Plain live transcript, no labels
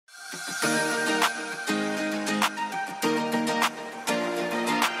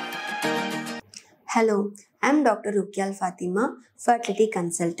Hello, I'm Dr. Rukkayal Fathima, fertility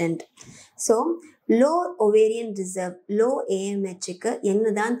consultant. So, low ovarian reserve, low AMH க்கு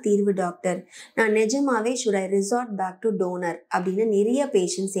என்னதான் தீர்வு doctor? நான் நிஜமாவே should I resort back to donor அப்படின்னு நிறைய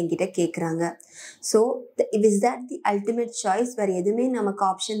பேஷண்ட்ஸ் என்கிட்ட கேட்குறாங்க. So, is that the ultimate choice? வேறு எதுவுமே நமக்கு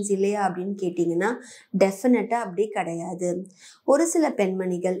ஆப்ஷன்ஸ் இல்லையா அப்படின்னு கேட்டிங்கன்னா டெஃபினட்டாக அப்படி கிடையாது. ஒரு சில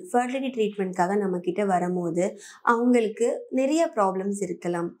பெண்மணிகள் ஃபர்டிலிட்டி ட்ரீட்மெண்ட்காக நம்மக்கிட்ட வரும்போது அவங்களுக்கு நிறைய ப்ராப்ளம்ஸ்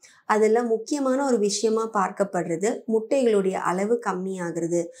இருக்கலாம். அதெல்லாம் முக்கியமான ஒரு விஷயமா பார்க்கப்படுறது முட்டைகளுடைய அளவு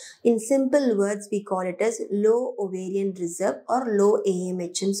கம்மியாகிறது. இன் simple words we call it as low ovarian reserve or low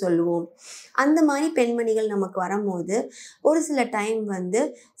AMH ன்னு சொல்லுவோம். அந்த மாதிரி பெண்மணிகள் நமக்கு வரும்போது ஒரு சில டைம்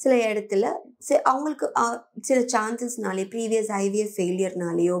சில இடத்துல அவங்களுக்கு சில சான்சஸ்னாலே ப்ரீவியஸ் ஐவிஎஃப்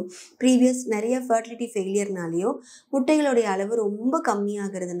ஃபெயிலியர்னாலேயோ ப்ரீவியஸ் நிறைய ஃபர்டிலிட்டி ஃபெயிலியர்னாலேயோ முட்டைகளுடைய அளவு ரொம்ப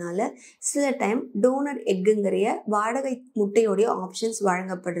கம்மியாகிறதுனால சில டைம் டோனர் எக்குங்கிற வாடகை முட்டையோடைய options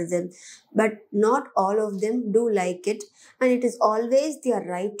வழங்கப்படுறது. But not all of them do like it, and it is always their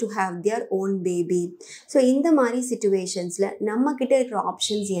right to have their own baby. So இந்த மாதிரி சிச்சுவேஷன்ஸில் நம்ம கிட்ட இருக்கிற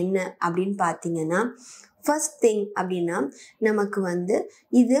ஆப்ஷன்ஸ் என்ன அப்படின்னு பார்த்தீங்கன்னா, ஃபர்ஸ்ட் திங் அப்படின்னா நமக்கு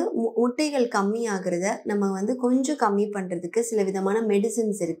இது முட்டைகள் கம்மியாகிறத நம்ம கொஞ்சம் கம்மி பண்ணுறதுக்கு சில விதமான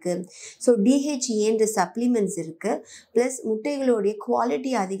மெடிசின்ஸ் இருக்குது. ஸோ டிஹெச்ஏன்ற சப்ளிமெண்ட்ஸ் இருக்குது. ப்ளஸ் முட்டைகளுடைய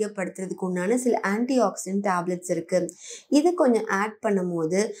குவாலிட்டி அதிகப்படுத்துறதுக்கு உண்டான சில ஆன்டி ஆக்சிடென்ட் டேப்லெட்ஸ் இருக்குது. இது கொஞ்சம் ஆட் பண்ணும்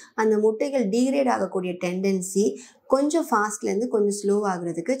போது அந்த முட்டைகள் டீக்ரேட் ஆகக்கூடிய டெண்டன்சி கொஞ்சம் ஃபாஸ்ட்லேருந்து கொஞ்சம் ஸ்லோ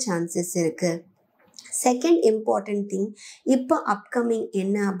ஆகுறதுக்கு சான்சஸ் இருக்குது. செகண்ட் இம்பார்ட்டன்ட் திங் இப்போ அப்கமிங்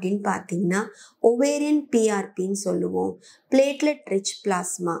என்ன அப்படின்னு பார்த்தீங்கன்னா ஒவேரியன் பிஆர்பின்னு சொல்லுவோம். Platelet rich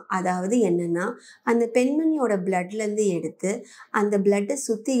plasma. அதாவது என்னென்னா அந்த பெண்மணியோட பிளட்லேருந்து எடுத்து அந்த பிளட்டை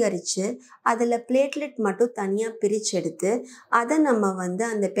சுத்திகரித்து அதில் பிளேட்லெட் மட்டும் தனியாக பிரித்து எடுத்து அதை நம்ம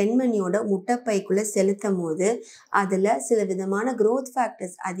அந்த பெண்மணியோட முட்டைப்பைக்குள்ளே செலுத்தும் போது அதில் சில விதமான க்ரோத்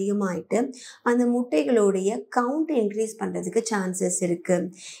ஃபேக்டர்ஸ் அதிகமாகிட்டு அந்த முட்டைகளுடைய கவுண்ட் இன்க்ரீஸ் பண்ணுறதுக்கு சான்சஸ் இருக்குது.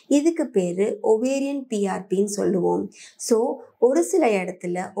 இதுக்கு பேர் ஒவேரியன் பிஆர்பின்னு சொல்லுவோம். ஸோ ஒரு சில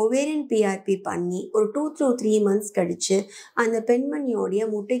இடத்துல ஒவேரியன் பிஆர்பி பண்ணி ஒரு 2 to 3 months கழிச்சு அந்த பெண்மணியோடைய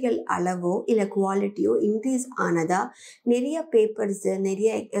முட்டைகள் அளவோ இல்லை குவாலிட்டியோ இன்க்ரீஸ் ஆனதா நிறைய பேப்பர்ஸ்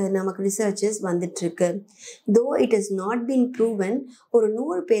நிறைய நமக்கு ரிசர்ச்சஸ் வந்துட்டுருக்கு. Though it is not been proven. ஒரு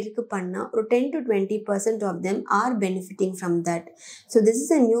 100 பேருக்கு பண்ணால் ஒரு 10 to 20% of them R benefiting from that. So this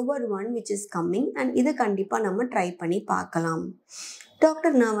is a newer one which is coming and இதை கண்டிப்பாக நம்ம ட்ரை பண்ணி பார்க்கலாம்.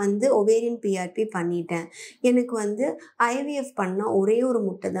 டாக்டர், நான் ஒவேரியன் பிஆர்பி பண்ணிட்டேன், எனக்கு ஐவிஎஃப் பண்ணால் ஒரே ஒரு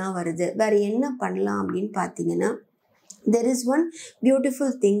முட்டை தான் வருது, வேறு என்ன பண்ணலாம் அப்படின்னு பார்த்தீங்கன்னா, there is one beautiful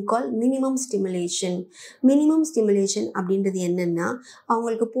thing called minimum stimulation. minimum stimulation அப்படின்றது என்னென்னா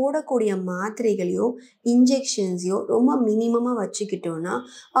அவங்களுக்கு போடக்கூடிய மாத்திரைகளையோ இன்ஜெக்ஷன்ஸையோ ரொம்ப மினிமமாக வச்சுக்கிட்டோன்னா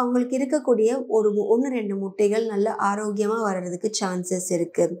அவங்களுக்கு இருக்கக்கூடிய ஒரு 1-2 முட்டைகள் நல்ல ஆரோக்கியமாக வர்றதுக்கு சான்சஸ்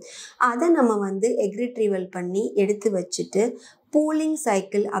இருக்குது. அதை நம்ம எக் ரிட்ரீவல் பண்ணி எடுத்து வச்சுட்டு பூலிங்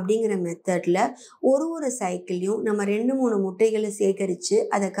சைக்கிள் அப்படிங்கிற மெத்தடில் ஒரு சைக்கிளையும் நம்ம 2-3 முட்டைகளை சேகரித்து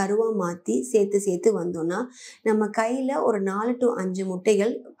அதை கருவாக மாற்றி சேர்த்து வந்தோம்னா நம்ம கையில் ஒரு 4 to 5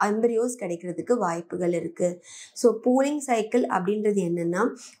 முட்டைகள் எம்பரியோஸ் கிடைக்கிறதுக்கு வாய்ப்புகள் இருக்குது. ஸோ பூலிங் சைக்கிள் அப்படின்றது என்னென்னா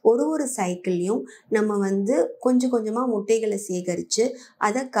ஒரு சைக்கிளையும் நம்ம கொஞ்சம் கொஞ்சமாக முட்டைகளை சேகரித்து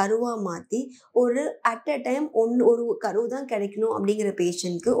அதை கருவாக மாற்றி ஒரு அட் அ டைம் ஒரு கரு தான் கிடைக்கணும் அப்படிங்கிற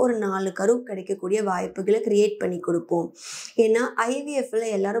பேஷண்ட்க்கு ஒரு 4 கரு கிடைக்கக்கூடிய வாய்ப்புகளை க்ரியேட் பண்ணி கொடுப்போம். ஏன்னா ஐவிஎஃப்ல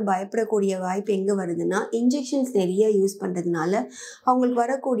எல்லாரும் பயப்படக்கூடிய வாய்ப்பு எங்கே வருதுன்னா இன்ஜெக்ஷன்ஸ் நிறைய யூஸ் பண்ணுறதுனால அவங்களுக்கு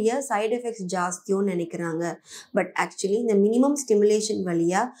வரக்கூடிய சைடு எஃபெக்ட்ஸ் ஜாஸ்தியோன்னு நினைக்கிறாங்க. பட் ஆக்சுவலி இந்த மினிமம் ஸ்டிமுலேஷன்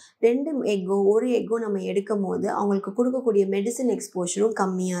வழியாக 2 எக்கோ 1 எக்கோ நம்ம எடுக்கும் போது அவங்களுக்கு கொடுக்கக்கூடிய மெடிசன் எக்ஸ்போஷரும்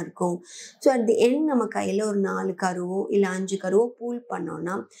கம்மியாக இருக்கும். ஸோ அட் தி எண்ட் நம்ம கையில் ஒரு 4 கருவோ இல்லை 5 கருவோ பூல்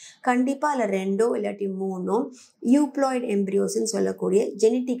பண்ணோன்னா கண்டிப்பாக அதில் 2 இல்லாட்டி 3 யூப்ளாய்டு எம்ப்ரியோஸ்ன்னு சொல்லக்கூடிய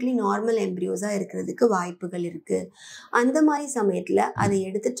ஜெனட்டிக்லி நார்மல் எம்ப்ரியோஸாக இருக்கிறதுக்கு வாய்ப்புகள் இருக்குது. அந்த மாதிரி சமயத்தில் அதை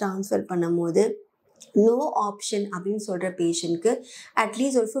எடுத்து ட்ரான்ஸ்ஃபர் பண்ணும் போது நோ ஆப்ஷன் அப்படின்னு சொல்கிற பேஷண்ட்க்கு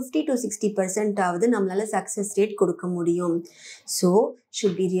அட்லீஸ்ட் ஒரு 50 to 60% ஆவது நம்மளால சக்ஸஸ் ரேட் கொடுக்க முடியும். So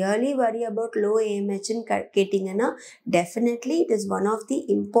should we really worry about low AMH கேட்டிங்கன்னா definitely it is one of the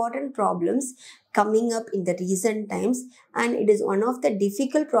important problems coming up in the recent times, and it is one of the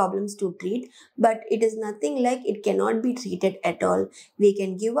difficult problems to treat, but it is nothing like it cannot be treated at all. We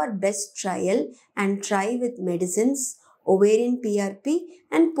can give our best trial and try with medicines, ovarian PRP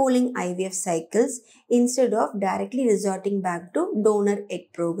and pooling IVF cycles instead of directly resorting back to donor egg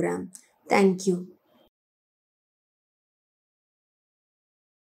program. Thank you.